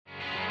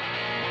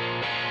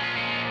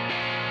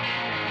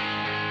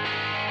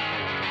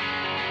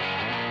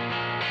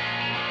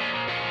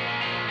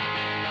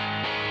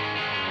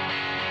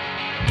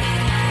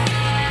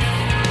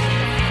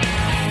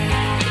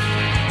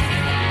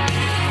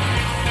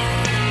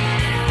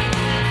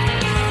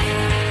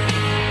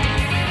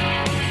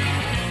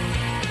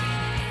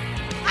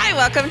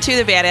welcome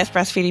to the Badass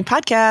Breastfeeding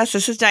Podcast.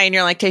 This is Diane,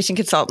 your lactation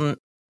consultant.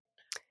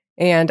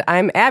 And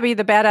I'm Abby,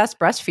 the Badass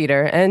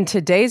Breastfeeder. And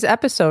today's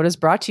episode is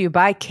brought to you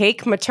by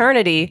Cake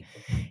Maternity.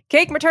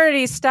 Cake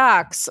Maternity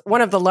stocks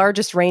one of the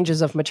largest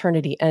ranges of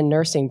maternity and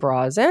nursing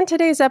bras. And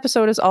today's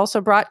episode is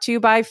also brought to you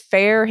by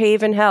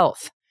Fairhaven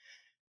Health.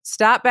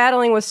 Stop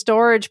battling with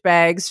storage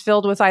bags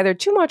filled with either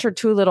too much or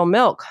too little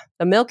milk.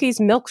 The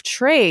Milky's milk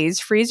trays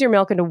freeze your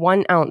milk into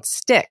 1 ounce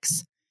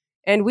sticks.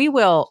 And we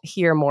will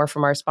hear more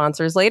from our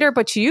sponsors later,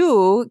 but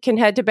you can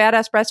head to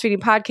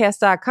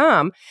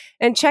badassbreastfeedingpodcast.com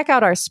and check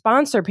out our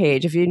sponsor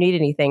page if you need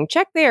anything.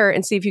 Check there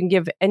and see if you can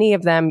give any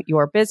of them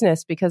your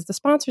business because the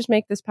sponsors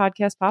make this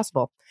podcast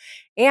possible.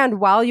 And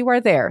while you are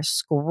there,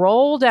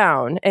 scroll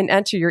down and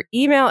enter your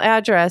email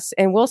address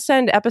and we'll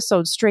send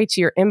episodes straight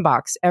to your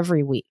inbox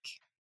every week.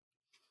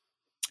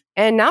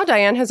 And now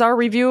Diane has our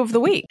review of the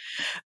week.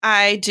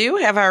 I do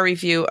have our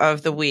review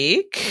of the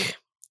week.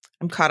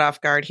 I'm caught off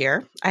guard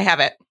here. I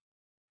have it.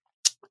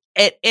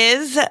 It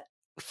is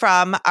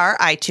from our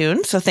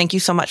iTunes. So thank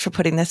you so much for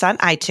putting this on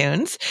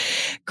iTunes.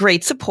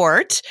 Great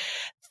support.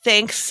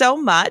 Thanks so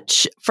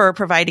much for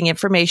providing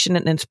information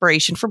and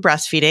inspiration for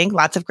breastfeeding.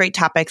 Lots of great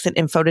topics and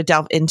info to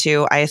delve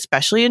into. I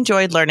especially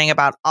enjoyed learning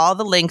about all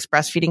the links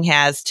breastfeeding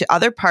has to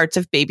other parts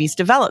of baby's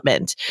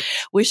development.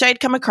 Wish I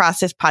had come across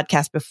this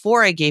podcast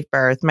before I gave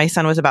birth. My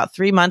son was about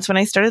 3 months when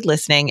I started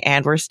listening,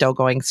 and we're still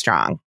going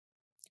strong.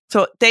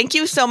 So thank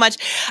you so much.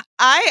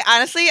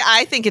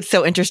 I think it's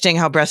so interesting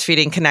how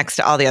breastfeeding connects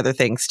to all the other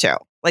things too.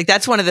 Like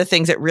that's one of the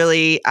things that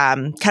really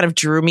kind of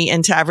drew me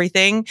into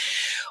everything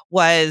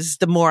was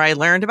the more I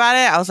learned about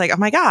it, I was like, oh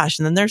my gosh.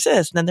 And then there's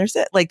this, and then there's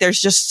it. Like there's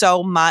just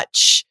so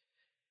much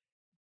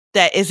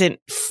that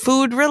isn't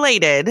food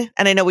related.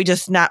 And I know we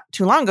just not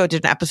too long ago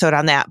did an episode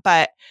on that,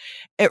 but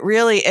it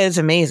really is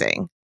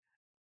amazing.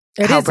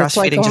 It's like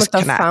almost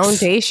the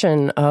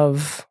foundation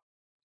of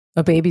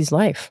a baby's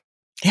life.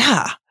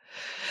 Yeah.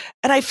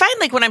 And I find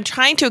like when I'm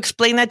trying to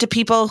explain that to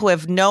people who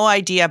have no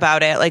idea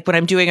about it, like when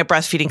I'm doing a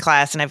breastfeeding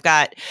class and I've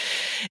got,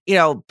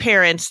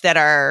 parents that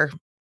are,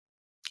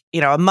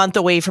 a month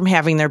away from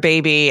having their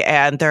baby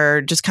and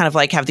they're just kind of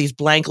like have these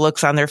blank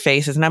looks on their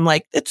faces. And I'm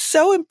like, it's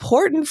so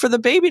important for the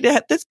baby to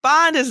have this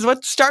bond is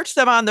what starts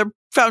them on their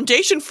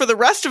foundation for the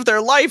rest of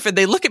their life. And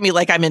they look at me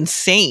like I'm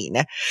insane.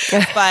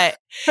 But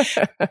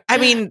I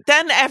mean,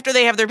 then after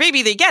they have their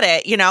baby, they get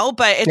it,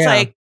 but it's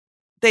like,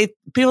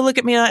 people look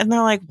at me and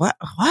they're like,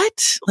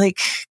 what? Like,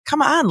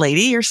 come on,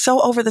 lady, you're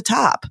so over the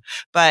top.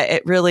 But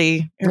it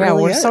really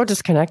we're is. so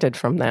disconnected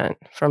from that,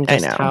 from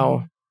just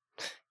how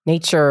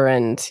nature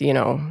and,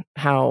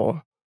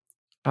 how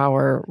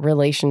our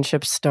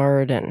relationships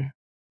start and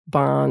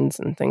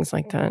bonds and things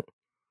like that.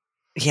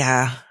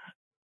 Yeah,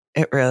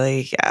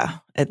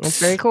 it's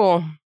very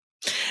cool.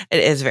 It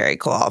is very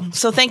cool.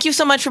 So thank you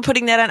so much for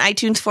putting that on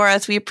iTunes for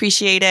us. We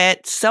appreciate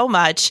it so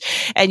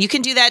much. And you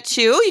can do that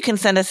too. You can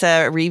send us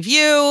a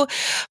review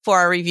for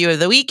our review of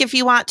the week if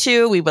you want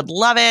to. We would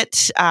love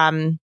it.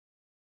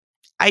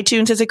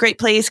 iTunes is a great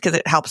place because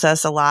it helps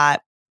us a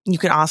lot. You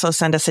can also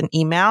send us an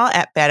email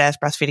at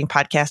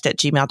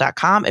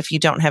badassbreastfeedingpodcast@gmail.com if you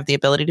don't have the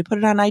ability to put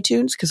it on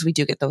iTunes because we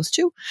do get those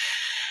too.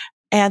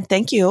 And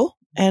thank you.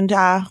 And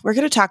we're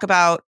going to talk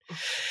about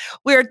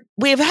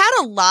we've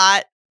had a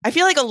lot. I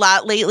feel like a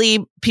lot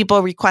lately,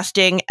 people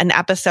requesting an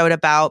episode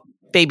about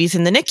babies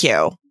in the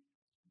NICU.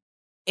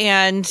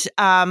 And that's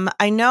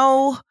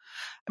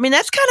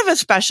kind of a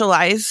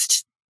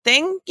specialized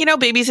thing,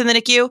 babies in the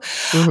NICU.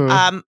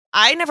 Mm-hmm.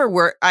 I never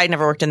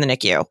worked in the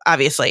NICU,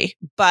 obviously,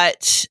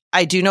 but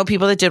I do know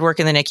people that did work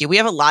in the NICU. We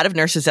have a lot of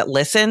nurses that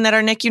listen that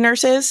are NICU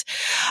nurses.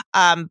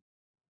 But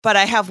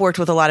I have worked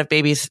with a lot of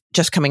babies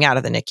just coming out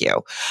of the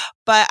NICU.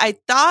 But I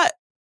thought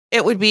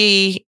it would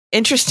be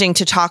interesting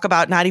to talk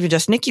about not even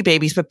just NICU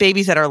babies, but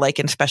babies that are like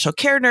in special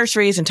care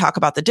nurseries and talk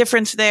about the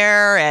difference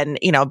there and,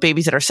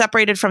 babies that are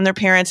separated from their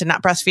parents and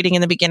not breastfeeding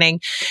in the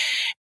beginning,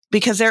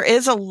 because there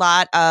is a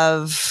lot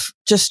of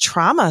just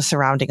trauma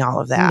surrounding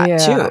all of that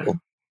too.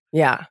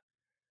 Yeah,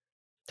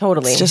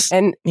 totally.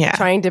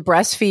 Trying to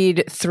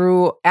breastfeed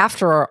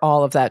after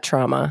all of that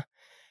trauma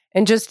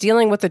and just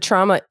dealing with the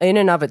trauma in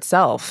and of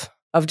itself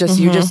of just,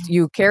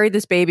 you carried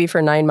this baby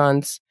for 9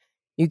 months,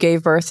 you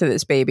gave birth to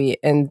this baby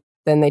and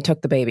then they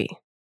took the baby.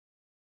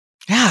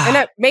 Yeah. And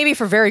that maybe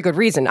for very good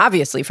reason,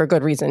 obviously for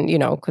good reason,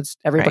 because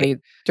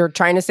they're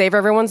trying to save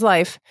everyone's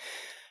life.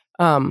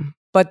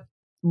 But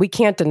we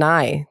can't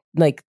deny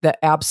like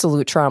the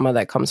absolute trauma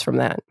that comes from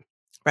that.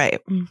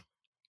 Right.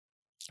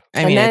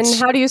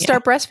 How do you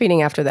start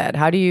breastfeeding after that?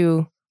 How do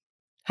you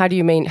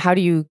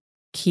breastfeed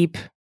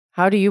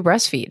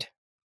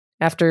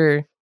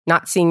after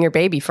not seeing your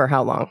baby for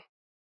how long?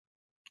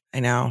 I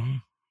know.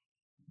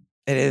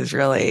 It is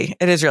really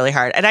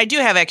hard. And I do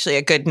have actually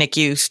a good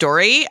NICU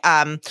story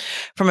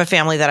from a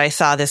family that I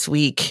saw this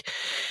week.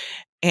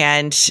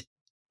 And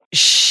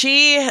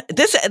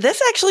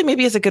this actually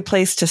maybe is a good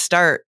place to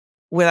start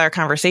with our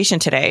conversation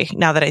today,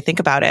 now that I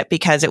think about it,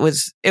 because it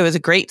was a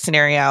great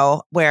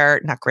scenario where,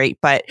 not great,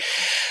 but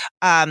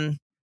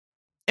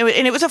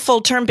And it was a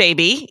full-term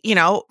baby,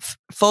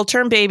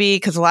 full-term baby,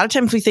 because a lot of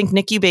times we think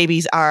NICU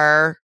babies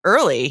are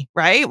early,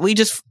 right?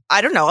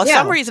 I don't know. For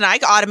some reason, I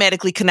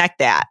automatically connect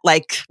that.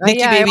 Like NICU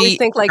baby, I always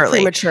think like early.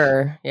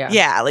 premature.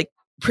 Yeah, like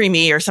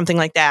preemie or something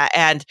like that.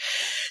 And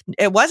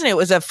it wasn't. It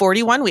was a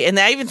 41 week. And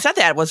I even said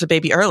that was a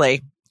baby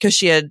early because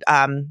she had,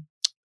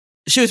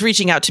 she was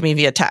reaching out to me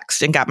via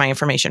text and got my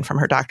information from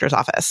her doctor's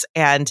office.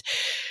 And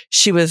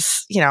she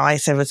was, I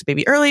said, was a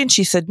baby early? And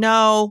she said,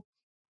 no.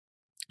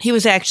 He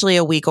was actually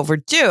a week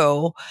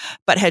overdue,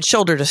 but had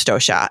shoulder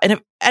dystocia. And if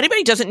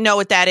anybody doesn't know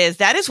what that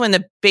is when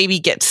the baby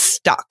gets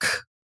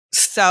stuck.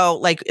 So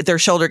like their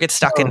shoulder gets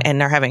stuck and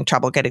they're having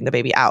trouble getting the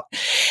baby out.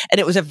 And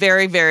it was a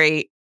very,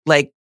 very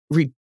like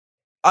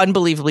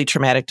unbelievably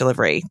traumatic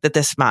delivery that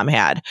this mom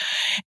had.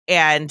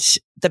 And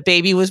the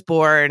baby was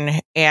born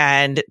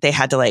and they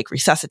had to like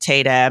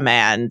resuscitate him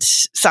and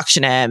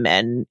suction him.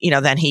 And,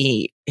 then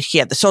he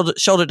had the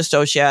shoulder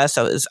dystocia.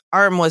 So his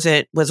arm was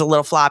a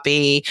little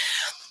floppy.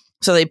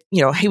 So they,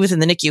 he was in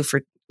the NICU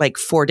for like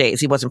 4 days.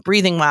 He wasn't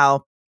breathing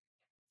well.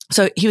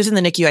 So he was in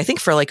the NICU, I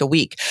think, for like a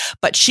week,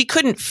 but she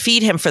couldn't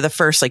feed him for the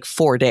first like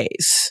 4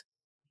 days.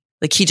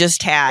 Like he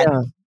just had,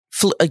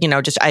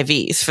 just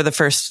IVs for the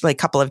first like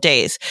couple of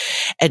days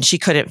and she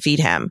couldn't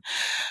feed him.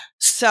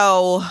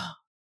 So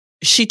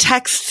she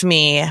texts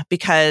me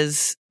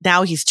because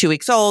now he's 2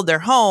 weeks old. They're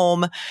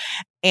home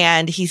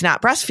and he's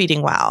not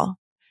breastfeeding well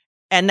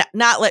and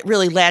not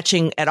really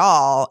latching at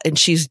all. And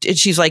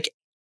she's like,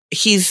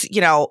 he's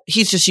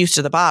just used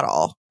to the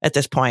bottle at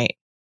this point.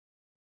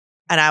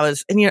 And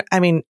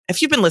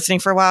if you've been listening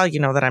for a while, you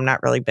know that I'm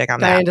not really big on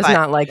that. Diane does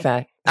not like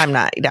that. I'm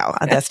not,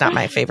 that's not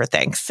my favorite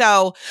thing.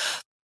 So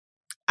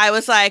I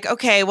was like,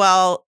 okay,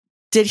 well,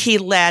 did he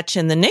latch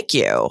in the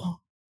NICU?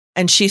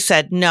 And she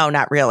said, no,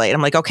 not really. And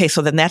I'm like, okay,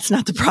 so then that's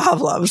not the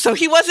problem. So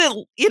he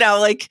wasn't,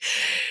 like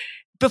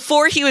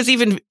before he was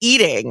even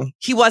eating,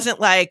 he wasn't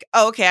like,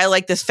 oh, okay, I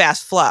like this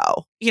fast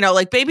flow.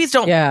 Like babies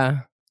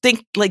don't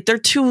think like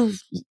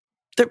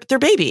they're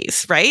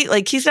babies, right?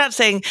 Like he's not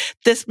saying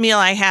this meal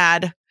I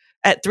had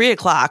at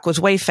 3:00 was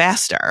way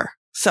faster.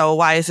 So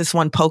why is this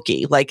one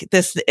pokey? Like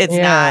this, it's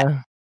not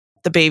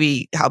the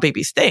baby, how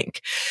babies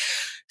think.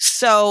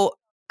 So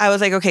I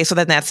was like, okay, so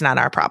then that's not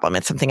our problem.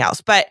 It's something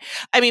else. But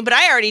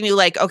I already knew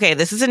like, okay,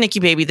 this is a NICU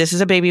baby. This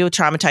is a baby with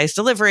traumatized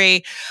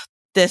delivery.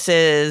 This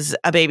is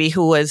a baby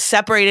who was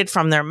separated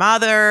from their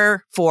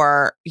mother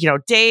for,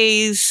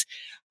 days,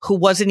 who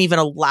wasn't even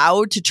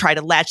allowed to try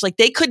to latch. Like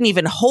they couldn't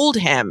even hold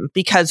him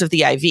because of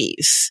the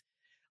IVs.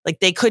 Like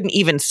they couldn't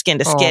even skin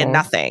to skin,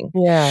 nothing.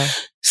 Yeah.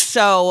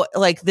 So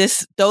like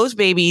those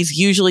babies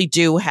usually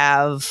do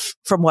have,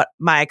 from what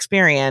my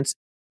experience,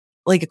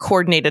 like a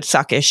coordinated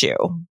suck issue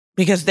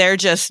because they're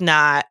just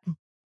not,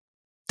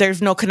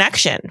 there's no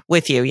connection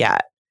with you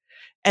yet.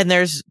 And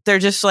they're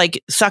just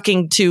like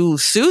sucking to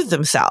soothe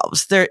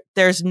themselves.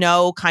 There's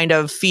no kind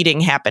of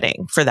feeding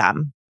happening for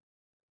them.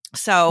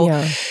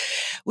 So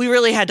we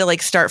really had to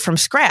like start from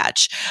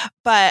scratch.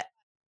 But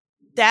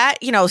that,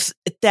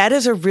 that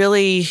is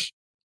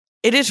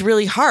it is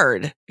really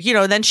hard.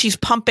 Then she's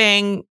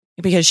pumping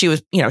because she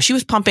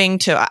was pumping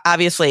to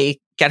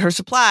obviously get her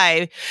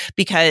supply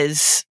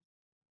because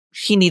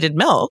he needed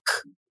milk,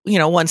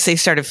 once they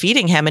started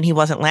feeding him and he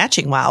wasn't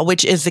latching well,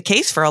 which is the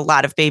case for a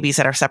lot of babies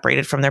that are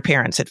separated from their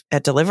parents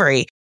at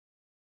delivery.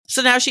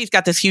 So now she's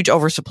got this huge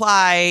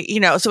oversupply,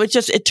 so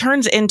it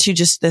turns into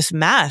just this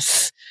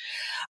mess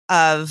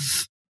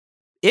of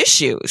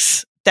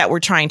issues that we're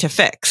trying to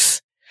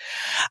fix.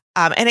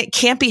 And it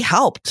can't be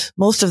helped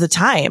most of the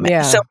time.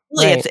 Yeah, so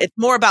really it's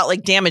more about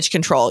like damage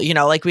control,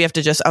 like we have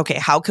to just, okay,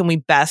 how can we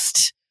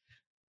best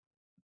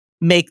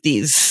make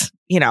these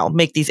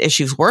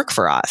issues work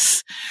for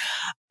us?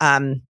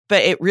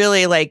 But it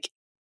really like,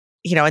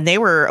 and they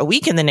were a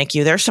week in the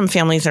NICU. There's some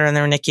families that are in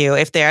their NICU.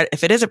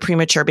 If it is a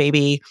premature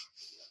baby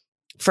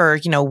for,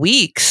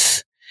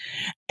 weeks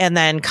and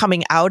then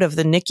coming out of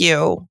the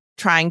NICU,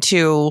 trying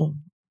to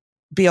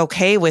be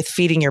okay with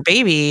feeding your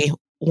baby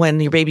when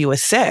your baby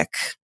was sick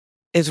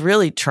is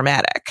really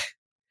traumatic.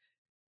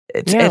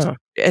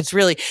 It's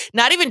really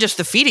not even just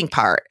the feeding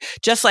part,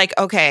 just like,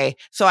 okay,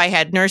 so I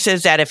had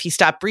nurses that if he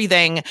stopped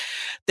breathing,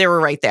 they were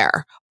right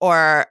there.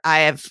 Or I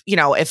have,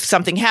 if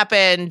something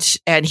happened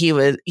and he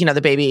was,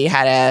 the baby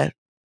had a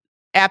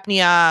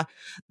apnea,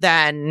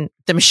 then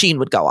the machine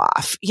would go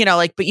off,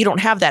 but you don't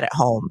have that at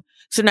home.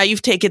 So now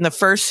you've taken the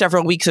first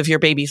several weeks of your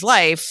baby's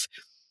life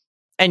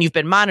and you've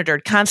been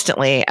monitored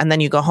constantly, and then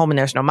you go home and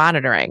there's no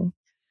monitoring.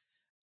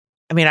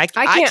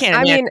 I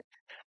can't.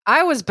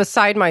 I was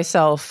beside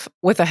myself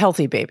with a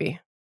healthy baby.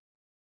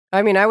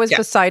 I was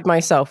beside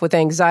myself with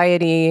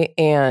anxiety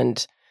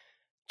and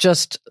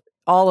just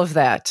all of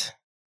that.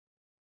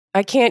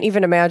 I can't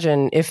even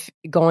imagine if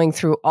going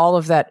through all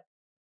of that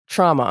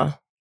trauma,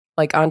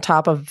 like on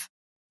top of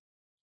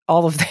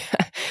all of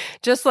that,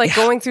 just like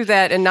going through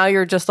that, and now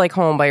you're just like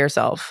home by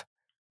yourself.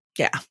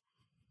 Yeah.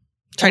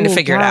 Trying to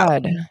figure it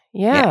out.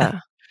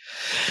 Yeah.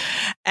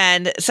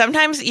 And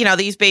sometimes,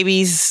 these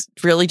babies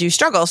really do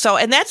struggle. So,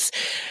 and that's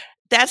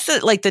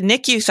the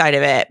NICU side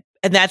of it.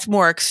 and that's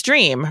more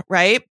extreme,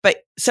 right? But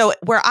so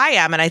where I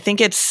am, and I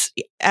think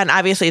and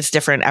obviously it's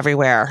different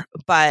everywhere,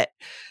 but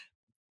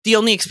the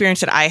only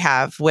experience that I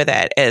have with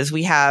it is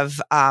we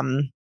have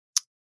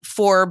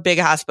 4 big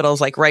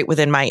hospitals like right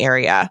within my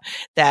area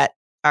that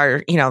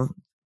are,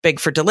 big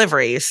for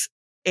deliveries.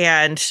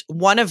 And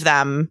one of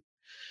them,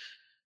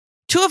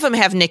 2 of them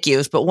have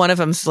NICUs, but one of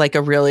them's like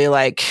a really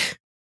like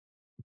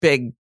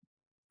big,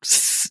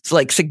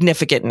 like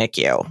significant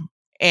NICU.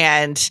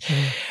 And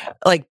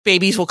like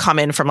babies will come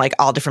in from like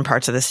all different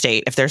parts of the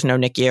state if there's no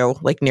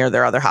NICU like near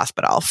their other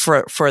hospital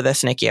for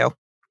this NICU.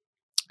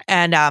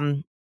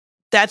 And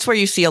that's where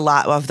you see a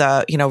lot of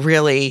the,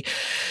 really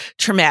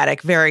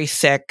traumatic, very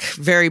sick,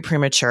 very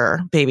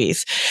premature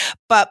babies.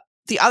 But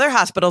the other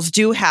hospitals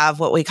do have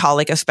what we call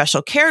like a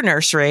special care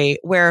nursery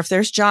where if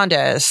there's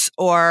jaundice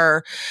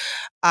or,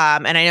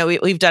 and I know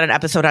we've done an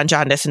episode on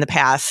jaundice in the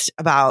past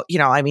about,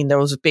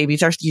 those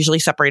babies are usually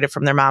separated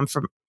from their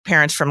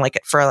parents for like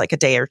a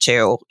day or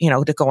two,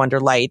 to go under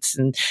lights,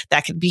 and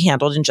that could be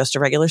handled in just a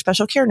regular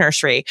special care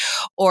nursery.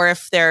 Or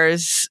if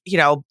there's,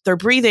 their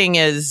breathing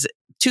is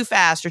too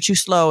fast or too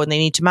slow and they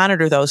need to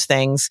monitor those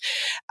things,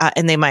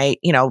 and they might,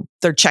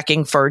 they're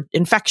checking for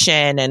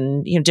infection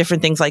and,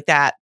 different things like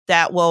that.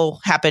 That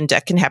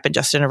can happen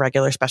just in a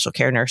regular special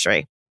care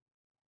nursery.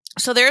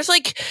 So there's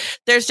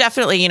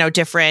definitely,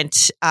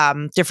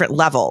 different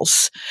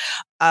levels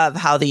of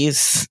how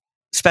these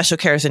special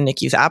cares and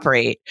NICUs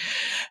operate.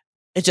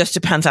 It just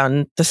depends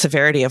on the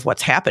severity of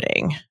what's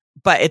happening,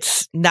 but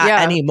it's not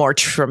any more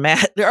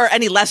traumatic or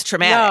any less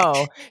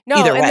traumatic. No.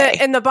 Either way.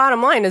 And the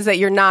bottom line is that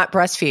you're not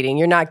breastfeeding.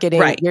 You're not getting,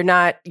 right. you're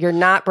not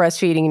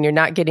breastfeeding, and you're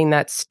not getting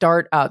that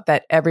start out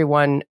that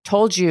everyone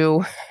told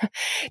you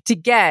to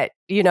get,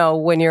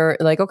 when you're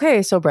like,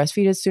 okay, so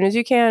breastfeed as soon as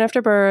you can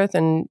after birth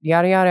and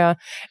yada, yada.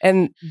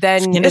 And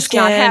then it's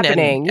not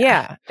happening.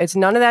 It's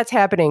none of that's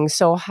happening.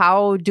 So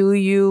how do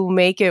you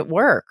make it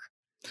work?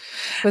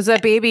 Because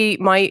that baby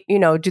might,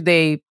 do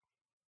they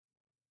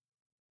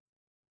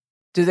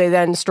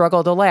then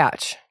struggle to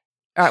latch?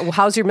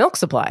 How's your milk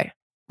supply?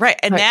 Right.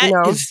 And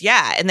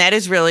that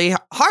is really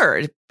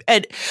hard.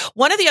 And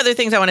one of the other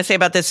things I want to say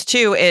about this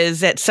too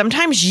is that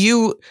sometimes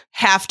you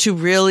have to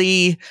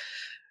really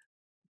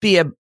be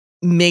a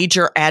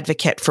major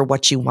advocate for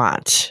what you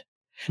want,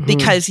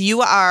 because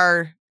you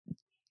are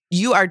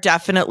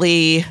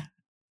definitely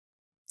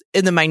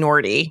in the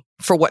minority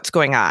for what's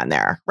going on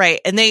there. Right.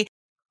 And they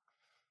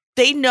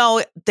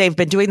know, they've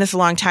been doing this a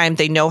long time.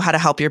 They know how to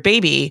help your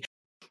baby.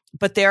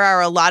 But there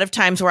are a lot of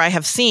times where I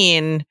have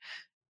seen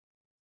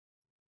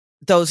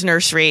those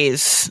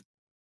nurseries,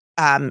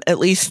 at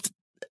least,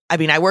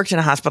 I worked in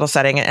a hospital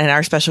setting, and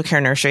our special care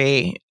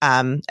nursery,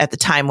 at the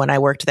time when I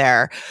worked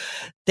there,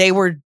 they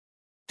were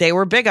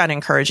big on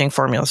encouraging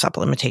formula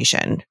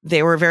supplementation.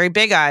 They were very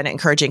big on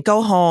encouraging,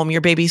 go home,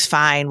 your baby's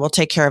fine, we'll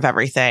take care of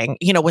everything.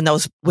 When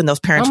those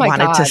parents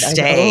wanted to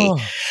stay,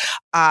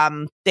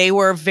 they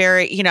were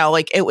very,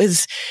 it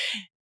was,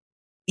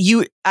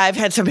 I've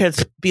had some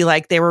parents be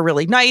like, they were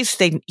really nice.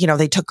 They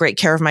took great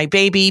care of my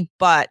baby,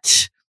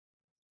 but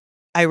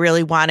I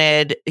really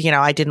wanted,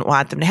 I didn't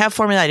want them to have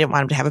formula. I didn't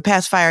want them to have a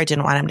pacifier. I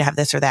didn't want them to have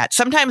this or that.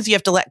 Sometimes you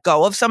have to let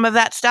go of some of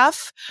that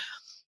stuff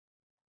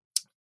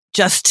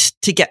just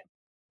to get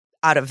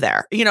out of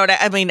there. You know what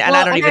I mean? And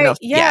I don't even know.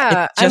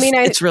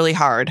 It's really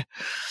hard.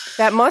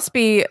 That must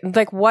be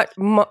like what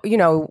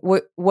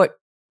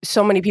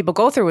so many people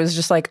go through is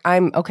just like,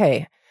 I'm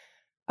okay.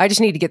 I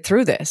just need to get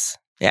through this.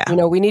 Yeah.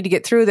 We need to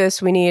get through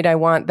this. I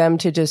want them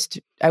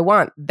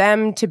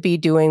to be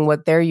doing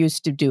what they're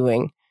used to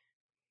doing.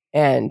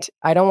 And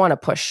I don't want to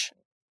push,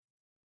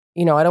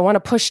 I don't want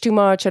to push too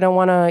much. I don't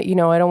want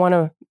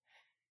to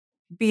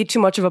be too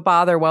much of a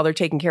bother while they're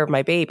taking care of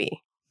my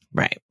baby.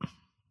 Right.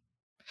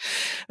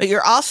 But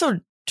you're also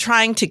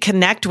trying to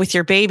connect with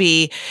your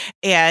baby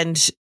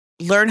and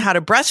learn how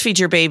to breastfeed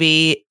your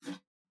baby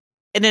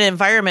in an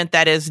environment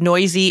that is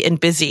noisy and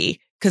busy.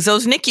 Because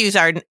those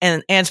NICUs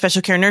and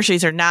special care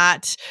nurseries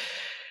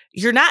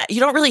you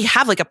don't really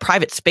have like a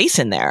private space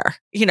in there,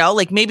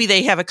 like maybe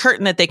they have a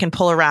curtain that they can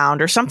pull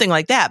around or something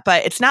like that,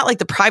 but it's not like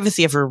the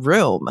privacy of your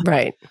room.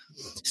 Right.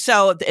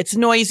 So it's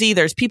noisy.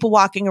 There's people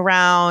walking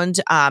around.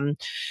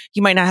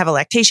 You might not have a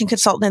lactation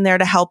consultant in there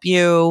to help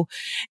you.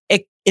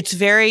 It is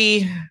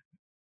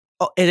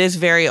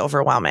very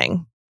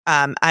overwhelming.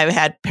 I've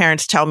had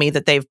parents tell me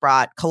that they've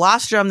brought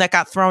colostrum that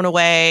got thrown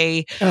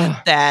away,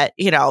 that,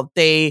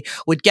 they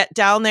would get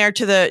down there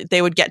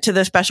they would get to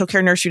the special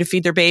care nursery to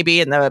feed their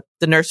baby. And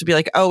the nurse would be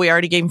like, oh, we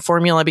already gave him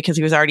formula because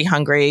he was already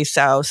hungry.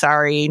 So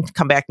sorry,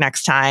 come back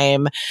next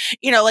time.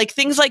 Like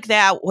things like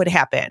that would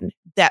happen,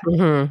 that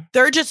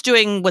they're just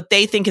doing what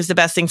they think is the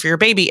best thing for your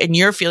baby. And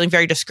you're feeling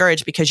very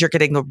discouraged because you're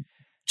getting the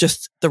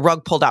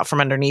rug pulled out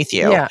from underneath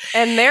you. Yeah.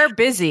 And they're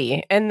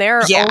busy and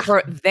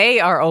they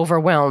are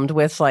overwhelmed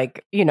with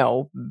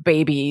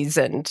babies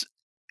and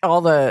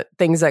all the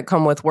things that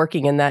come with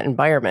working in that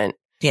environment.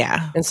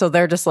 Yeah. And so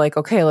they're just like,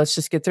 okay, let's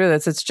just get through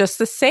this. It's just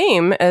the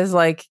same as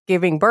like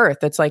giving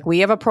birth. It's like, we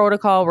have a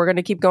protocol. We're going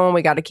to keep going.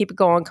 We got to keep it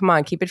going. Come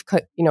on, keep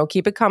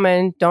it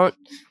coming.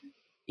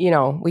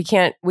 we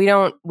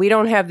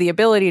don't have the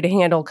ability to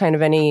handle kind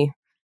of anything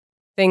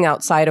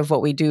outside of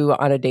what we do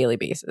on a daily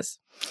basis.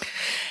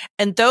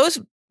 And those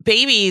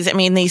babies, I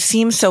mean, they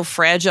seem so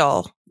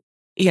fragile,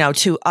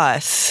 to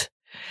us.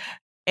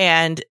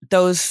 And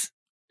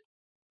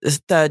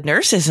the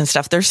nurses and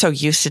stuff, they're so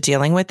used to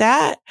dealing with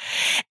that.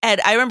 And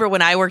I remember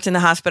when I worked in the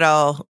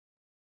hospital,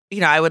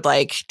 I would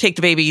like take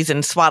the babies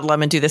and swaddle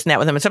them and do this and that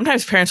with them. And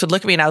sometimes parents would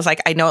look at me and I was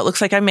like, I know it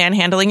looks like I'm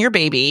manhandling your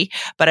baby,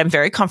 but I'm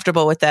very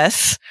comfortable with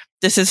this.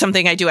 This is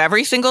something I do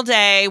every single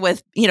day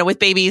with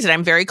babies, and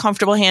I'm very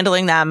comfortable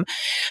handling them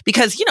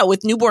because,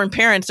 with newborn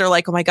parents, they're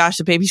like, oh my gosh,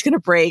 the baby's going to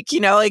break,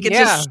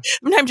 just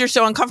sometimes you're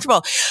so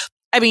uncomfortable.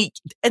 I mean,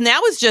 and that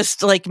was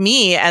just like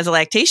me as a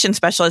lactation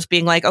specialist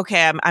being like,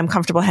 okay, I'm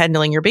comfortable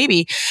handling your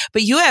baby.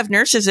 But you have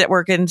nurses that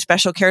work in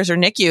special cares or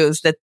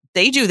NICUs that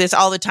they do this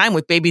all the time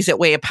with babies that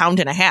weigh 1.5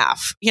 pounds,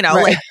 right.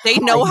 Like they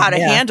know how to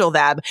handle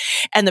them.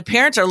 And the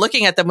parents are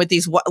looking at them with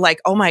these like,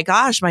 oh my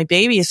gosh, my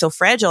baby is so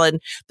fragile.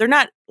 And they're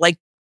not like,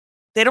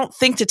 they don't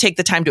think to take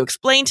the time to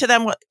explain to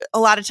them a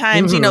lot of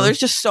times, there's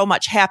just so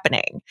much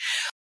happening.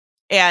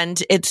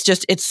 And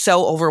it's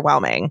so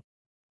overwhelming.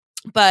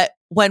 But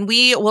when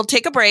we'll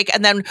take a break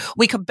and then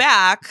we come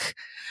back,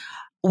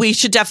 we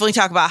should definitely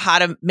talk about how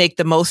to make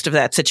the most of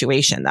that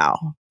situation, though,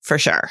 for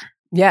sure.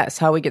 Yes,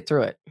 how we get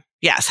through it.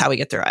 Yes, how we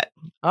get through it.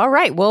 All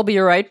right, we'll be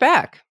right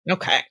back.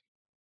 Okay.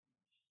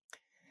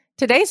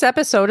 Today's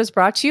episode is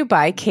brought to you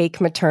by Cake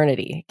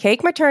Maternity.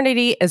 Cake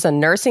Maternity is a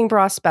nursing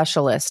bra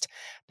specialist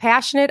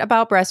passionate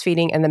about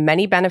breastfeeding and the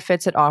many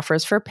benefits it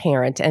offers for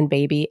parent and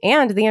baby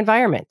and the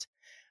environment.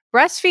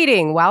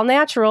 Breastfeeding, while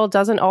natural,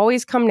 doesn't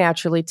always come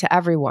naturally to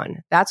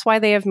everyone. That's why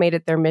they have made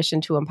it their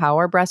mission to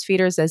empower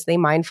breastfeeders as they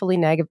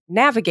mindfully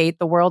navigate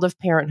the world of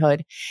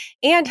parenthood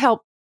and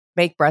help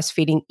make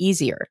breastfeeding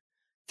easier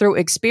through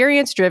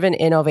experience-driven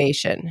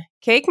innovation.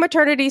 Cake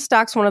Maternity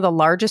stocks one of the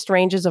largest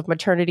ranges of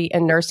maternity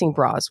and nursing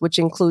bras, which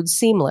includes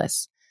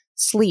seamless,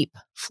 sleep,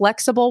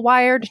 flexible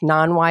wired,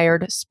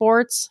 non-wired,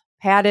 sports,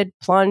 padded,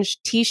 plunge,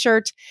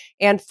 t-shirt,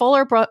 and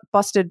fuller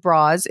busted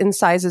bras in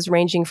sizes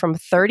ranging from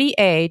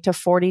 30A to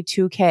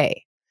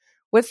 42K.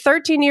 With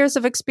 13 years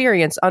of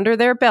experience under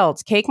their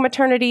belts, Cake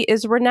Maternity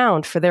is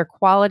renowned for their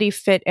quality,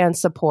 fit, and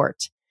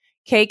support.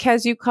 Cake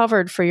has you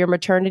covered for your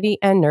maternity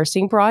and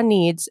nursing bra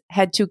needs.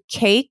 Head to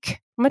Cake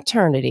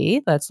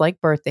Maternity, that's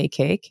like birthday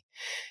cake,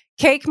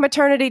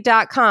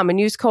 cakematernity.com and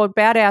use code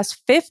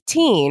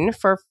BADASS15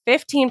 for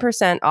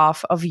 15%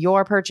 off of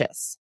your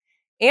purchase.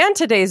 And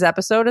today's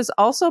episode is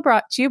also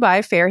brought to you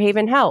by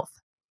Fairhaven Health.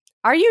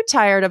 Are you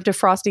tired of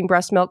defrosting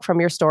breast milk from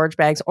your storage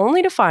bags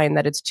only to find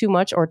that it's too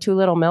much or too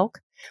little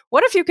milk?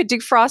 What if you could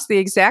defrost the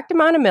exact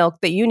amount of milk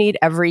that you need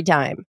every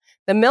time?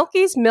 The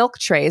Milky's milk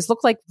trays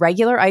look like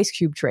regular ice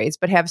cube trays,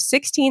 but have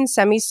 16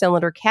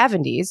 semi-cylinder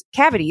cavities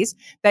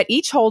that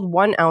each hold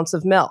 1 ounce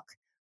of milk.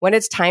 When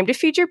it's time to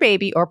feed your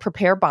baby or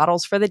prepare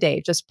bottles for the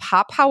day, just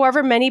pop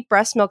however many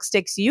breast milk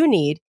sticks you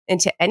need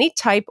into any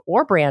type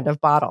or brand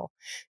of bottle.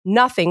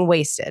 Nothing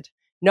wasted.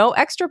 No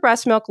extra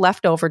breast milk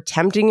left over,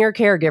 tempting your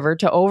caregiver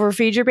to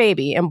overfeed your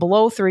baby and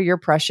blow through your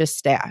precious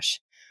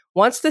stash.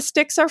 Once the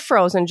sticks are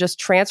frozen, just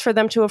transfer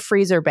them to a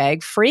freezer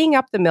bag, freeing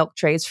up the milk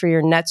trays for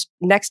your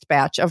next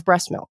batch of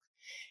breast milk.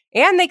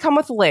 And they come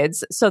with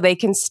lids so you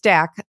can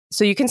stack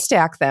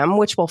them,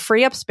 which will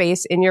free up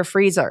space in your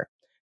freezer.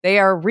 They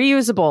are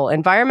reusable,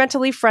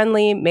 environmentally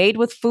friendly, made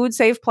with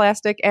food-safe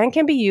plastic, and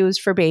can be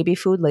used for baby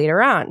food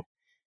later on.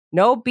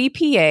 No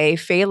BPA,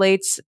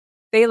 phthalates,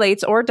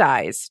 or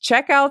dyes.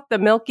 Check out the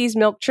Milky's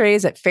milk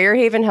trays at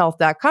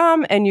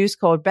fairhavenhealth.com and use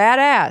code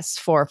BADASS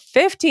for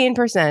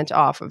 15%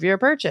 off of your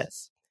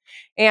purchase.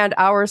 And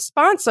our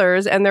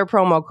sponsors and their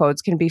promo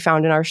codes can be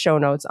found in our show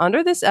notes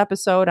under this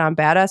episode on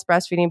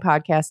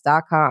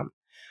badassbreastfeedingpodcast.com.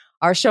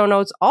 Our show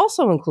notes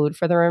also include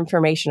further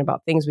information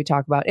about things we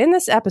talk about in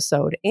this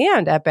episode,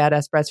 and at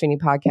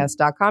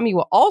badassbreastfeedingpodcast.com, you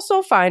will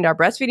also find our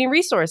breastfeeding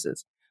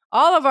resources,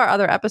 all of our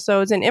other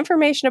episodes, and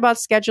information about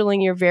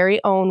scheduling your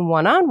very own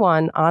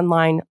one-on-one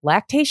online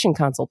lactation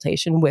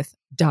consultation with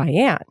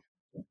Diane.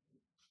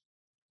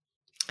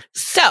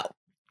 So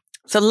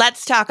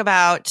let's talk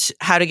about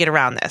how to get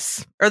around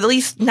this, or at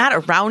least not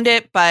around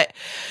it, but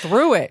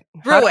through it.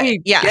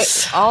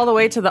 Yes. Get all the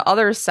way to the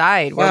other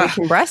side where we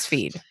can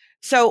breastfeed.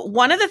 So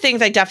one of the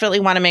things I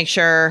definitely want to make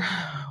sure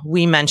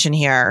we mention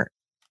here.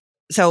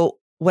 So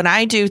when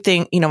I do like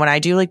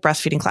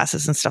breastfeeding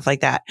classes and stuff like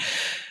that,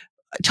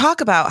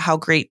 talk about how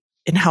great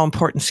and how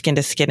important skin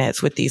to skin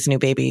is with these new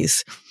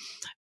babies,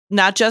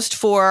 not just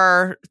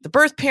for the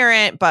birth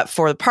parent, but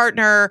for the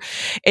partner.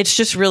 It's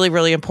just really,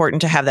 really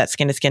important to have that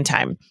skin to skin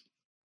time.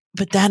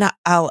 But then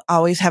I'll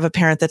always have a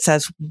parent that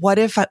says, what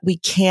if we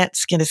can't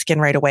skin to skin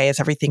right away?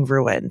 Is everything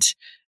ruined?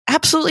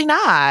 Absolutely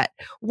not.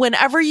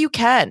 Whenever you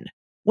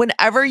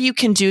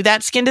can do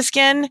that skin to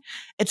skin,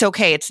 it's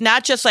okay. It's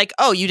not just like,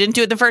 oh, you didn't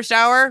do it the first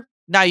hour,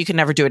 now you can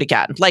never do it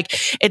again. Like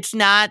it's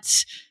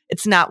not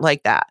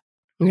like that.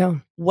 Yeah.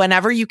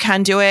 Whenever you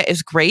can do it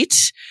is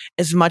great.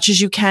 As much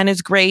as you can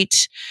is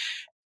great.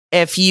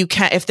 If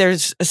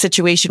there's a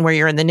situation where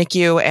you're in the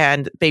NICU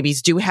and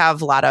babies do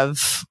have a lot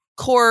of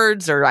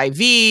cords or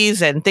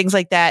IVs and things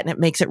like that. And it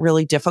makes it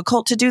really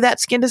difficult to do that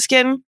skin to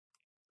skin.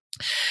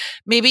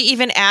 Maybe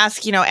even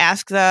ask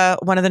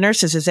one of the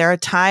nurses, is there a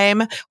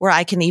time where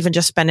I can even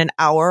just spend an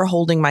hour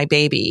holding my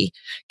baby?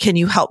 Can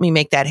you help me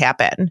make that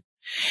happen?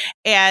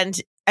 And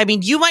I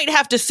mean, you might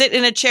have to sit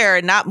in a chair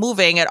and not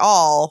moving at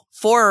all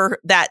for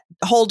that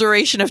whole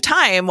duration of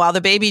time while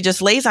the baby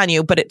just lays on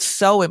you. But it's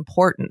so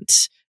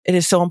important. It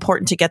is so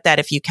important to get that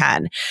if you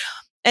can.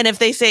 And if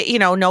they say,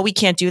 no, we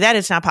can't do that,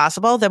 it's not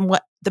possible, then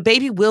the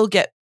baby will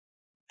get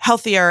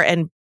healthier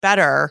and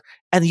better,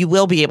 and you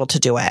will be able to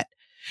do it.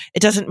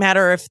 It doesn't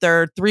matter if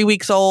they're 3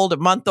 weeks old, a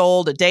month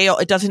old, a day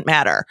old. It doesn't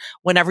matter.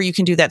 Whenever you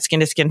can do that, skin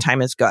to skin time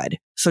is good.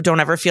 So don't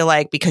ever feel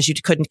like because you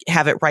couldn't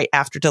have it right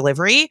after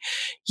delivery,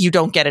 you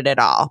don't get it at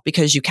all,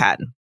 because you can.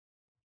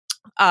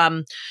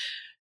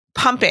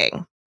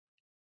 Pumping.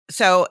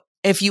 So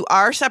if you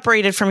are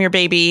separated from your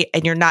baby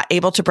and you're not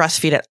able to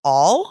breastfeed at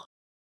all,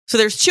 so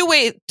there's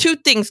two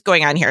things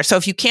going on here. So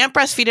if you can't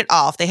breastfeed at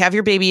all, if they have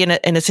your baby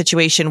in a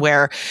situation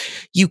where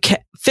you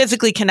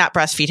physically cannot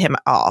breastfeed him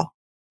at all,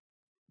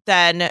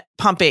 then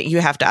pumping, you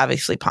have to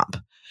obviously pump.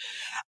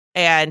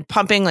 And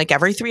pumping like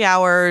every 3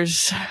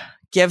 hours,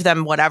 give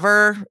them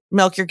whatever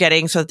milk you're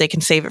getting so that they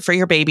can save it for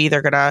your baby.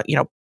 They're going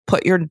to,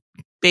 put your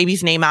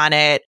baby's name on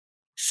it,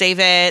 save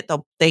it.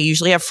 They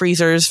usually have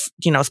freezers,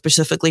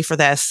 specifically for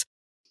this,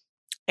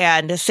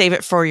 and save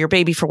it for your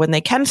baby for when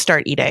they can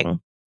start eating.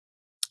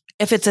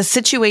 If it's a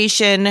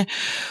situation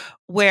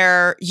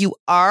where you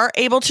are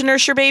able to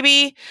nurse your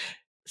baby,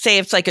 say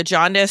it's like a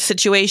jaundice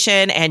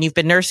situation and you've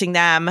been nursing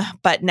them,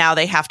 but now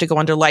they have to go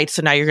under lights.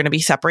 So now you're going to be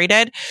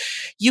separated.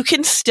 You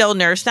can still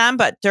nurse them,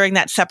 but during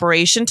that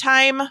separation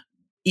time,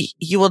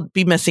 you will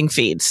be missing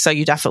feeds. So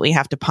you definitely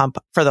have to pump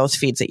for those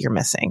feeds that you're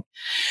missing.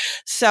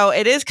 So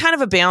it is kind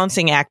of a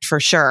balancing act for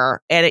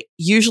sure. And it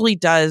usually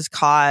does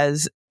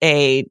cause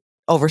a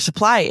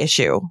oversupply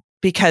issue,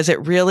 because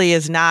it really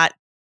is not,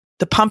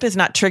 the pump is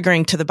not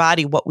triggering to the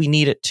body what we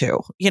need it to.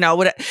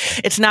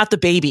 It's not the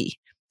baby.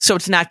 So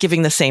it's not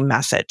giving the same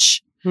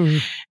message. Mm-hmm.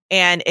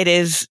 And it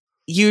is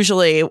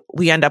usually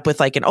we end up with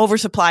like an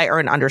oversupply or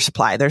an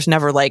undersupply. There's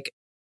never like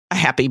a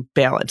happy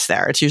balance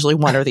there. It's usually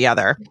one or the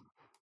other.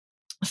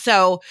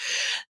 So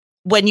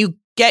when you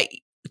get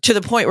to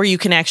the point where you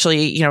can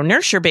actually,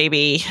 nurse your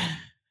baby,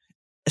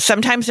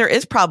 sometimes there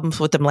is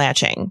problems with them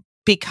latching,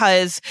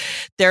 because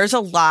there's a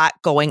lot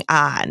going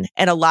on.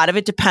 And a lot of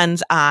it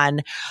depends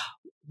on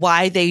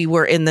why they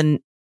were in the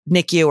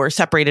NICU or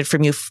separated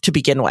from you to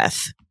begin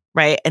with.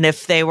 Right. And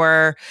if it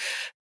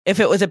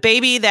was a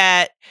baby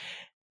that,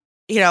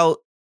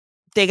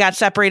 they got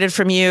separated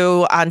from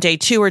you on day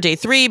 2 or day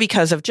 3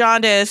 because of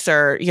jaundice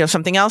or,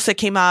 something else that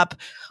came up,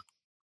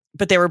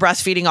 but they were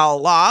breastfeeding all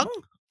along,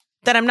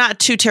 then I'm not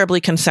too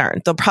terribly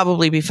concerned. They'll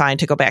probably be fine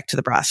to go back to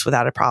the breast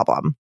without a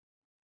problem.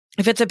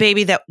 If it's a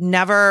baby that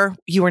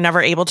you were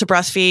never able to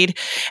breastfeed,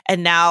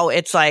 and now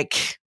it's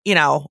like,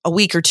 a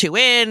week or 2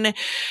 in,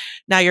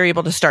 now you're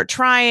able to start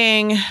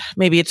trying.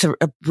 Maybe it's a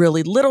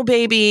really little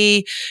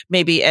baby.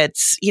 Maybe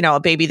it's, a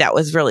baby that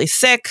was really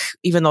sick,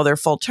 even though they're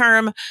full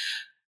term.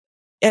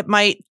 You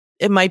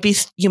might be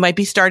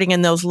starting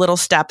in those little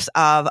steps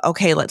of,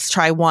 okay, let's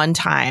try 1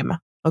 time.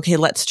 Okay,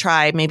 let's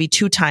try maybe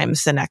 2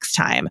 times the next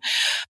time.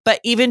 But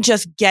even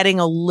just getting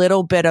a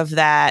little bit of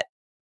that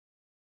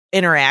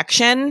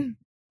interaction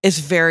is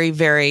very,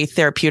 very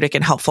therapeutic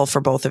and helpful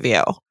for both of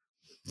you.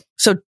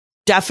 So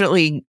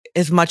definitely,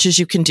 as much as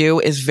you can do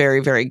is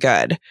very, very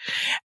good.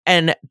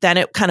 And then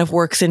it kind of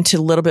works into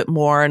a little bit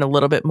more and a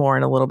little bit more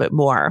and a little bit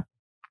more.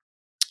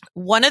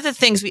 One of the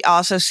things we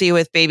also see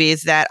with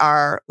babies that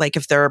are like,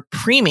 if they're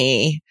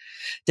preemie,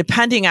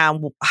 depending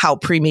on how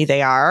preemie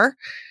they are,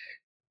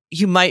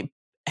 you might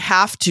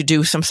have to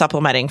do some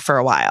supplementing for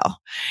a while.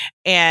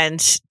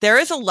 And there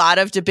is a lot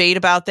of debate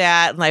about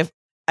that. And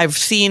I've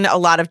seen a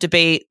lot of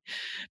debate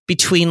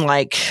between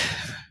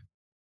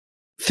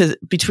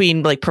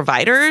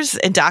providers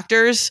and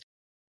doctors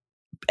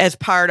as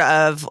part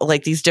of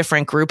like these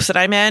different groups that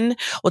I'm in.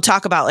 We'll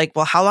talk about like,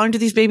 well, how long do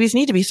these babies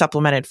need to be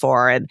supplemented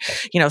for? And,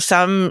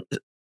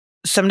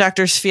 some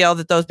doctors feel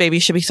that those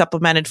babies should be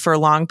supplemented for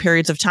long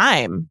periods of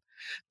time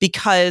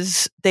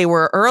because they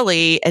were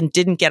early and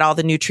didn't get all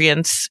the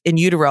nutrients in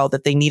utero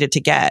that they needed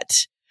to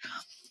get.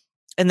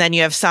 And then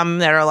you have some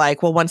that are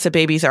like, well, once the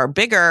babies are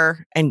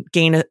bigger and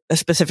gain a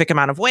specific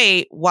amount of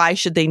weight, why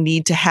should they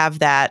need to have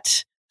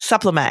that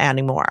supplement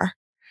anymore?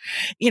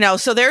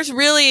 So there's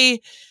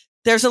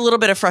a little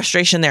bit of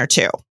frustration there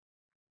too.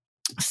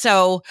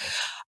 So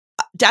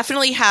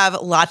definitely have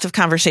lots of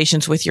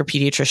conversations with your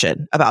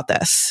pediatrician about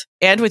this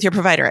and with your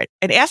provider,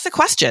 and ask the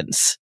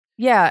questions.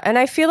 Yeah. And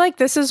I feel like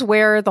this is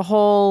where the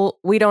whole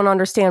we don't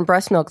understand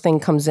breast milk thing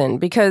comes in,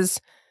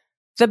 because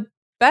the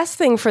best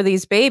thing for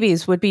these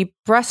babies would be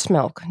breast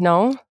milk.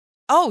 No?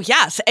 Oh,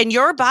 yes. And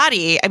your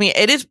body,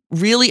 it is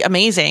really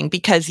amazing,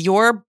 because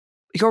your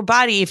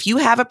body, if you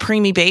have a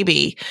preemie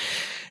baby,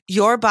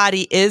 your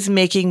body is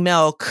making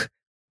milk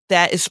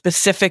that is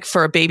specific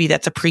for a baby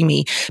that's a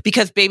preemie,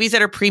 because babies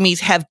that are preemies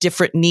have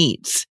different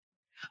needs.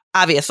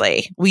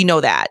 Obviously, we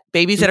know that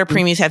babies that are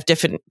preemies have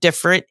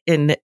different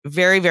and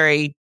very,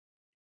 very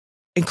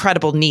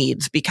incredible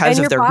needs because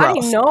of their growth. And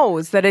your body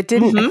knows that it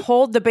didn't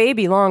hold the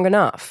baby long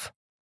enough.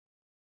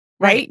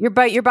 Right?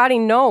 Your body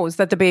knows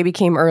that the baby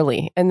came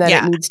early and that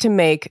it needs to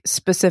make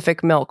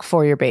specific milk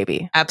for your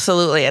baby.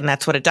 Absolutely. And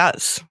that's what it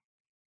does.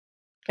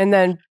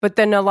 But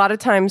then a lot of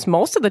times,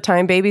 most of the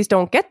time, babies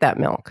don't get that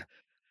milk.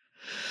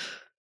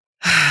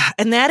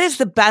 And that is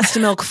the best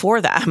milk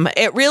for them.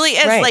 It really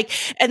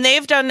is and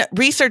they've done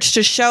research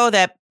to show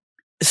that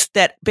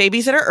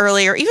babies that are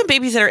early, or even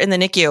babies that are in the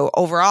NICU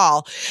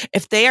overall,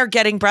 if they are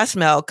getting breast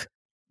milk,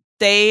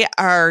 they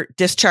are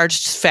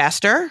discharged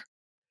faster.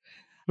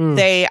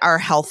 They are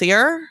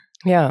healthier.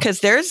 Yeah.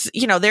 Because there's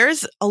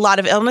a lot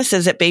of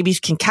illnesses that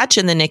babies can catch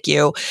in the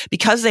NICU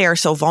because they are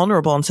so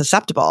vulnerable and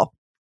susceptible.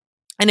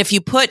 And if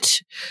you put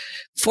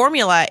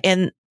formula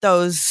in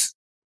those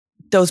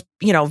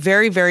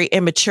very, very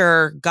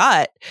immature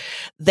gut,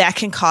 that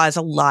can cause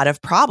a lot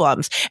of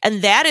problems.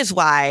 And that is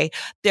why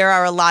there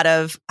are a lot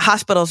of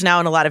hospitals now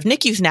and a lot of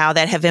NICUs now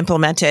that have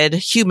implemented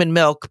human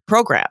milk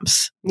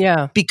programs.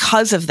 Yeah.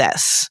 Because of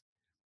this,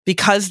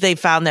 because they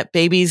found that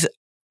babies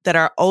that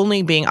are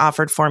only being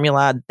offered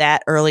formula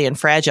that early and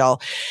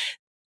fragile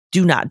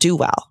do not do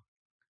well.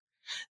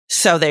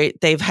 So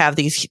they've have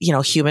these,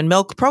 human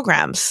milk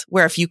programs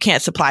where if you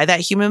can't supply that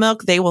human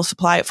milk, they will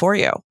supply it for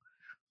you.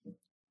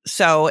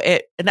 So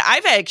and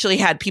I've actually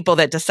had people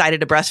that decided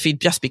to breastfeed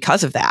just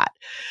because of that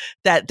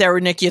there were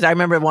NICUs. I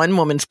remember one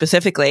woman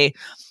specifically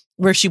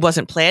where she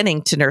wasn't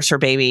planning to nurse her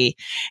baby,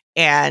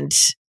 and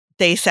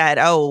they said,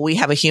 "Oh, we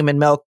have a human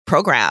milk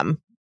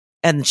program."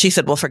 And she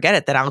said, "Well, forget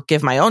it. Then I'll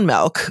give my own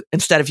milk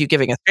instead of you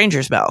giving a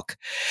stranger's milk."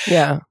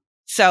 Yeah.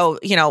 So,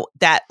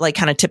 that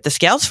kind of tipped the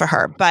scales for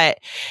her. But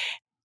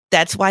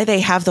that's why they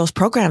have those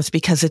programs,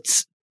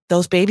 because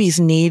those babies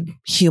need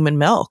human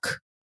milk.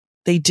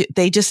 They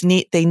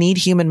need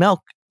human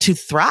milk to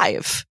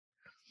thrive.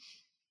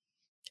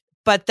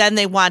 But then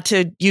they want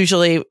to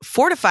usually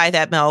fortify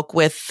that milk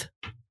with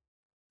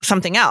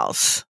something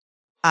else.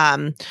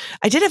 I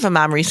did have a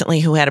mom recently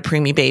who had a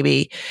preemie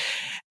baby.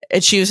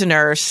 And she was a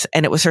nurse,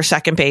 and it was her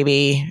second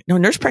baby. No,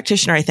 nurse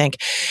practitioner, I think.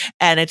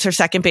 And it's her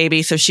second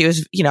baby. So she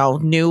was,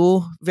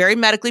 new, very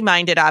medically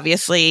minded,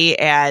 obviously,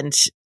 and,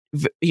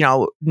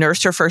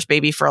 nursed her first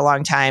baby for a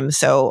long time.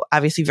 So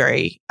obviously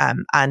very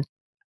on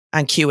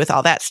cue with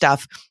all that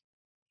stuff.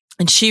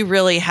 And she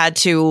really had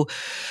to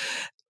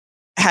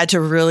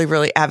really,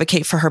 really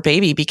advocate for her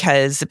baby,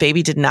 because the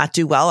baby did not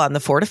do well on the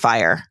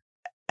fortifier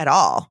at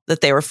all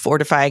that they were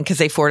fortifying, because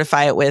they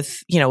fortify it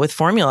with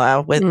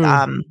formula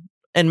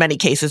in many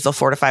cases, they'll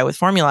fortify with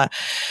formula,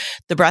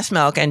 the breast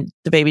milk, and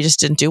the baby just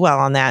didn't do well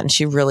on that. And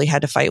she really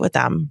had to fight with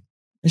them.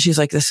 And she's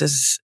like,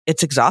 it's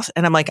exhausting.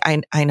 And I'm like,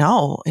 I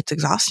know it's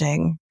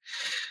exhausting,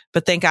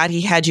 but thank God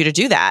he had you to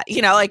do that.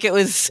 It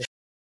was,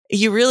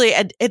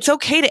 it's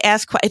okay to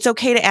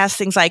ask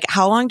things like,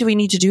 how long do we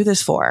need to do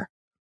this for?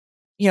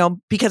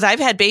 Because I've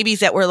had babies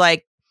that were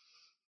like,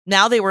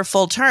 now they were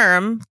full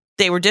term.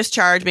 They were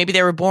discharged. Maybe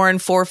they were born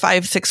 4,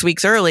 5, 6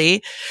 weeks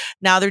early.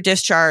 Now they're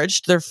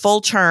discharged. They're full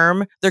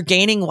term. They're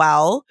gaining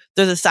well.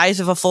 They're the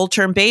size of a full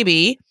term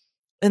baby.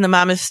 And the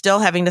mom is still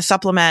having to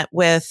supplement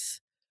with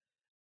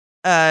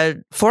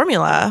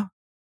formula.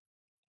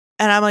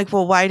 And I'm like,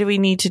 well, why do we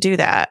need to do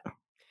that?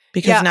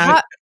 Because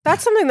now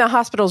that's something that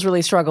hospitals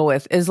really struggle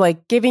with, is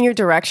like giving you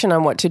direction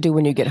on what to do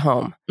when you get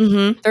home.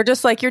 Mm-hmm. They're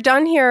just like, you're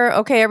done here.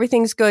 Okay,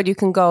 everything's good. You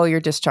can go. You're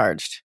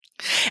discharged.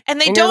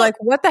 And you're like,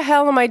 what the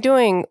hell am I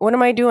doing? What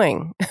am I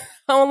doing?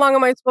 How long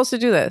am I supposed to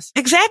do this?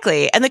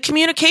 Exactly. And the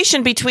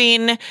communication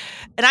between, and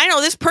I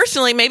know this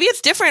personally, maybe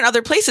it's different in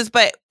other places,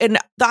 but in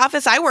the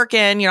office I work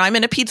in, I'm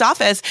in a peds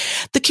office,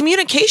 the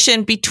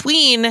communication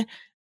between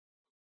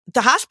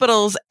the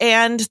hospitals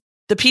and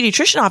the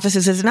pediatrician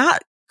offices is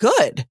not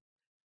good.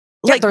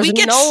 Yeah, there's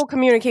no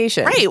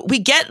communication. Right. We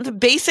get the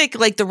basic,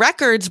 the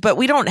records, but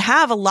we don't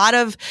have a lot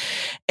of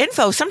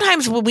info.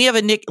 Sometimes when we have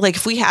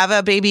if we have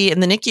a baby in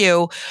the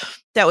NICU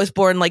that was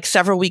born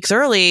several weeks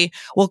early,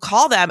 we'll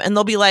call them and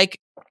they'll be like,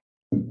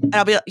 and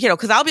I'll be,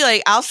 because I'll be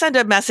like, I'll send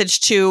a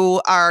message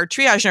to our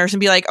triage nurse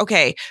and be like,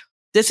 okay,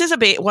 this is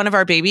one of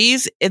our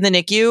babies in the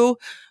NICU.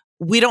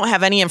 We don't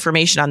have any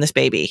information on this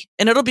baby.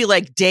 And it'll be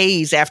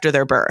days after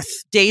their birth,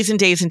 days and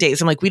days and days.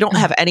 I'm like, we don't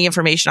have any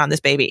information on this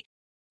baby.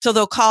 So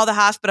they'll call the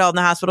hospital, and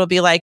the hospital will be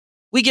like,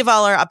 we give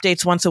all our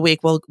updates once a week.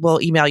 We'll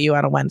email you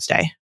on a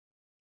Wednesday.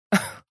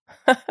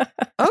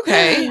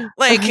 Okay.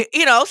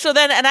 So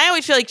then, and I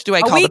always feel like, do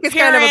I call a week the is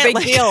parent? Kind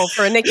of a big deal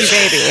for a NICU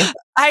baby.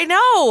 I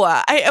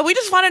know. We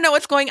just want to know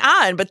what's going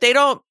on, but they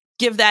don't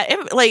give that.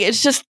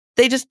 It's just,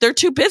 they're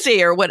too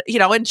busy or what,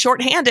 and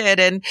shorthanded,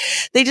 and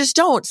they just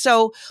don't.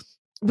 So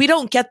we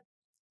don't get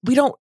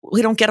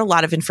a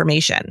lot of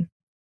information.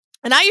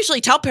 And I usually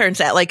tell parents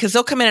that, because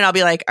they'll come in and I'll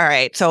be like, all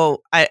right,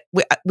 so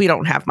we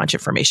don't have much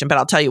information, but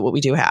I'll tell you what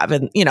we do have,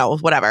 and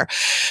whatever,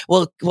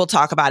 we'll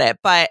talk about it.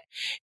 But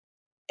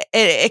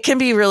it can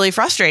be really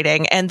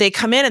frustrating. And they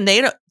come in and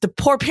the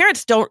poor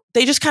parents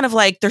they just kind of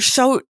they're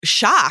so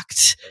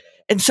shocked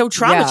and so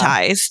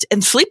traumatized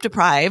and sleep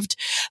deprived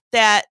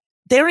that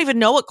they don't even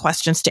know what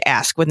questions to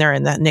ask when they're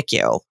in the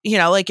NICU. You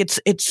know, like it's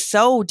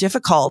so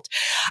difficult.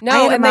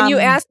 No, and then you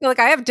ask, like,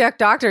 I have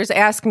doctors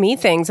ask me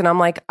things, and I'm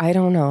like, I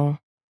don't know.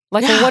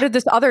 Like, well, what did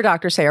this other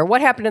doctor say, or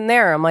what happened in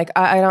there? I'm like,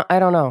 I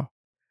don't know.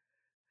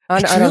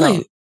 I don't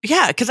know.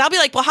 Yeah, because I'll be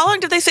like, well, how long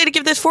did they say to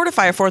give this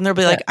fortifier for? And they'll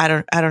be like, I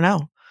don't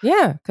know.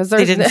 Yeah, because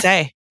they didn't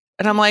say.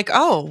 And I'm like,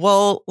 oh,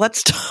 well,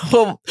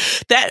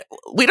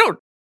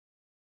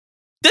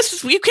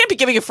 you can't be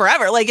giving it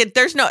forever. Like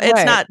it's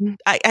not,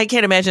 I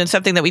can't imagine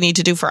something that we need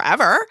to do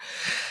forever.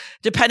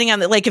 Depending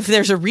on like, if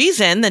there's a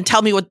reason, then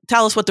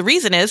tell us what the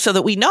reason is so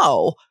that we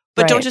know,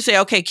 but don't just say,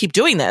 okay, keep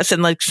doing this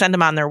and like send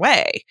them on their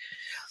way.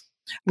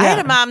 Yeah. I had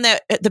a mom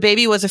that the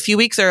baby was a few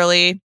weeks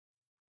early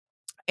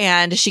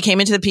and she came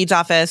into the peds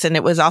office and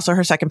it was also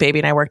her second baby.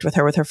 And I worked with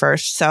her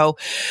first. So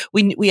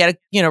we had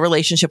a,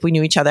 relationship. We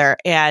knew each other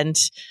and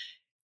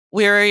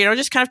we were,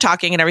 just kind of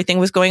talking and everything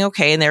was going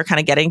okay. And they were kind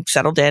of getting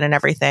settled in and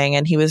everything.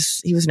 And he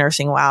was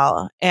nursing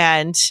well.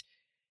 And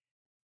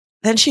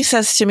then she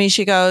says to me,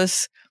 she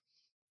goes,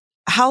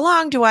 how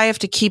long do I have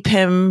to keep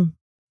him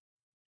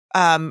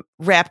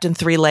wrapped in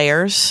 3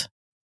 layers?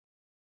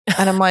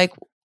 And I'm like,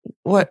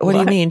 what do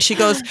you mean? She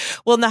goes,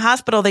 well, in the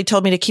hospital, they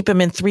told me to keep him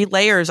in 3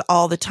 layers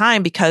all the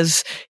time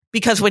because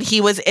when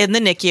he was in the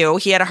NICU,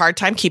 he had a hard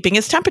time keeping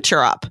his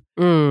temperature up.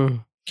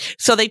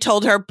 So they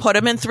told her, put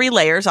him in 3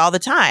 layers all the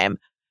time.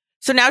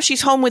 So now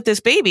she's home with this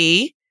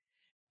baby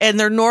in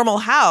their normal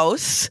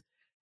house,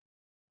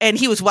 and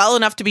he was well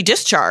enough to be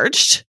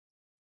discharged,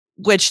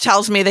 which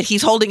tells me that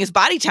he's holding his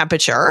body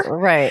temperature.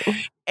 Right.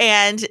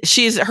 And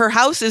her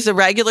house is a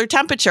regular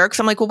temperature. Cause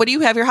I'm like, well, what do you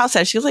have your house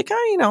at? She was like,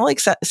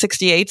 like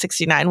 68,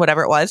 69,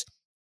 whatever it was.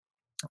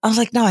 I was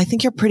like, no, I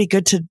think you're pretty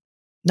good to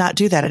not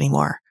do that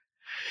anymore.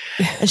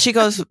 And she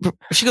goes,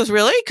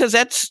 really? Cause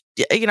that's,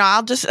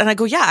 and I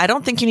go, yeah, I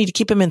don't think you need to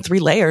keep him in 3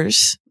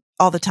 layers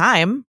all the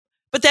time.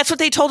 But that's what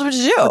they told him to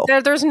do.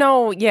 There's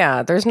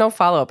no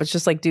follow-up. It's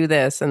just like, do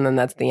this, and then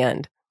that's the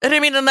end. And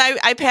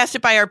I passed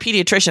it by our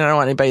pediatrician. I don't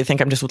want anybody to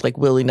think I'm just like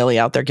willy-nilly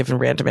out there giving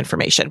random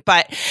information.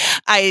 But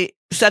I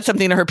said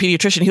something to her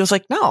pediatrician. He was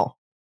like, no.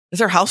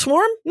 Is her house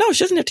warm? No,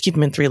 she doesn't have to keep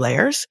him in 3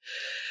 layers.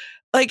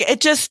 Like they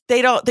just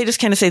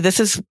kind of say, this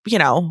is,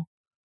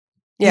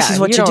 this is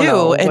what you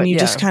do. And you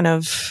just kind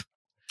of.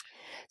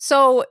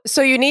 So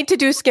you need to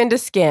do skin to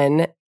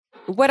skin.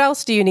 What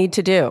else do you need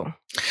to do?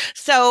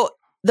 So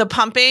the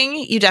pumping,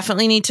 you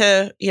definitely need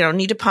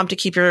to pump to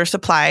keep your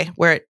supply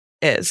where it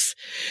is.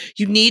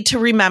 You need to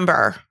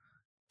remember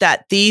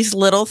that these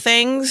little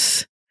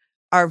things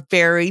are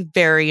very,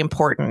 very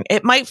important.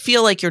 It might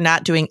feel like you're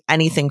not doing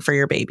anything for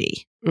your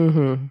baby,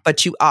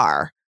 but you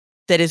are.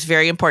 That is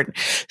very important.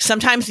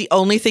 Sometimes the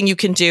only thing you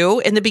can do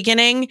in the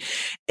beginning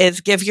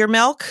is give your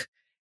milk,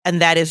 and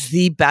that is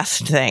the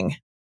best thing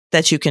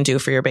that you can do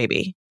for your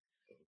baby.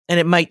 And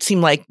it might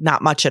seem like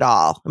not much at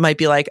all. It might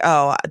be like,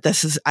 oh,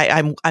 this is,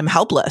 I'm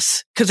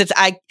helpless, because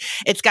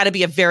it's got to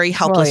be a very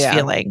helpless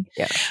feeling.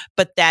 Yeah.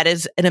 But that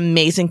is an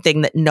amazing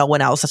thing that no one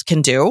else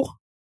can do,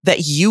 that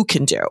you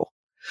can do.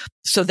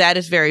 So that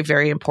is very,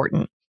 very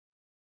important.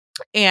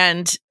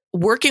 And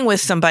working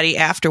with somebody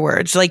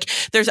afterwards, like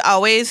there's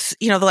always,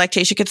 the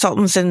lactation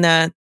consultants and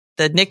the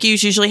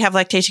NICUs usually have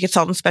lactation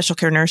consultants, special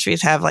care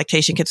nurseries have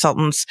lactation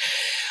consultants,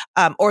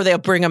 or they'll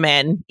bring them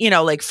in,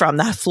 like from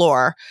the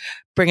floor.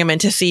 Bring them in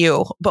to see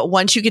you. But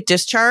once you get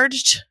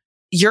discharged,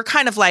 you're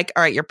kind of like,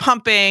 all right, you're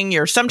pumping,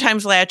 you're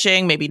sometimes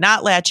latching, maybe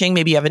not latching,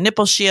 maybe you have a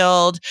nipple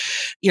shield,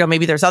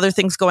 maybe there's other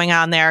things going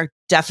on there.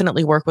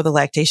 Definitely work with a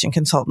lactation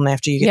consultant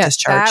after you get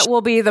discharged. That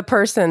will be the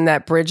person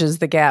that bridges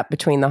the gap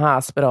between the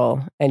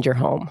hospital and your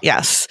home.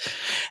 Yes.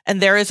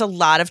 And there is a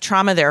lot of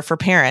trauma there for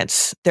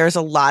parents. There's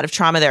a lot of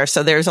trauma there.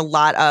 So there's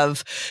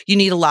you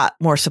need a lot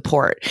more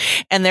support.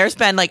 And there's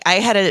been I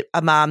had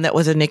a mom that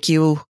was a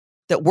NICU,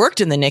 that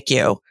worked in the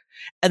NICU,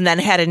 and then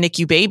had a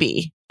NICU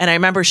baby. And I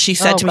remember she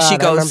said to me, she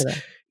goes,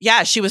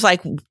 she was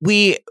like,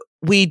 we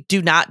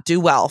do not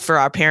do well for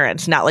our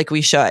parents, not like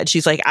we should.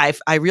 She's like,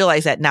 I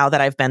realize that now that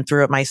I've been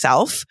through it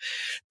myself,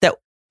 that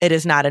it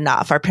is not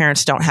enough. Our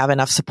parents don't have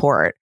enough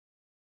support.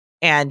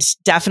 And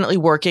definitely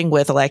working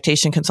with a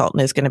lactation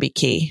consultant is going to be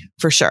key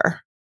for sure.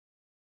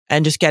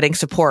 And just getting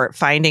support,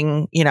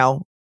 finding,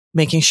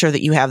 making sure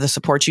that you have the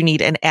support you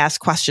need, and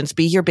ask questions.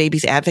 Be your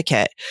baby's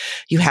advocate.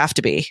 You have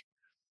to be.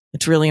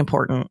 It's really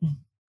important.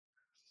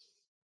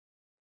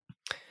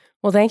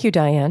 Well, thank you,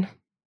 Diane.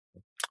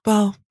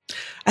 Well,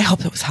 I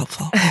hope that was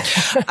helpful.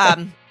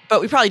 But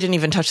we probably didn't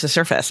even touch the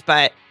surface,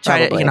 but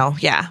try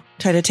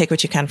to take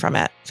what you can from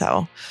it.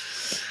 So,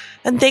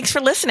 and thanks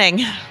for listening.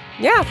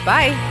 Yeah.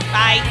 Bye.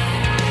 Bye.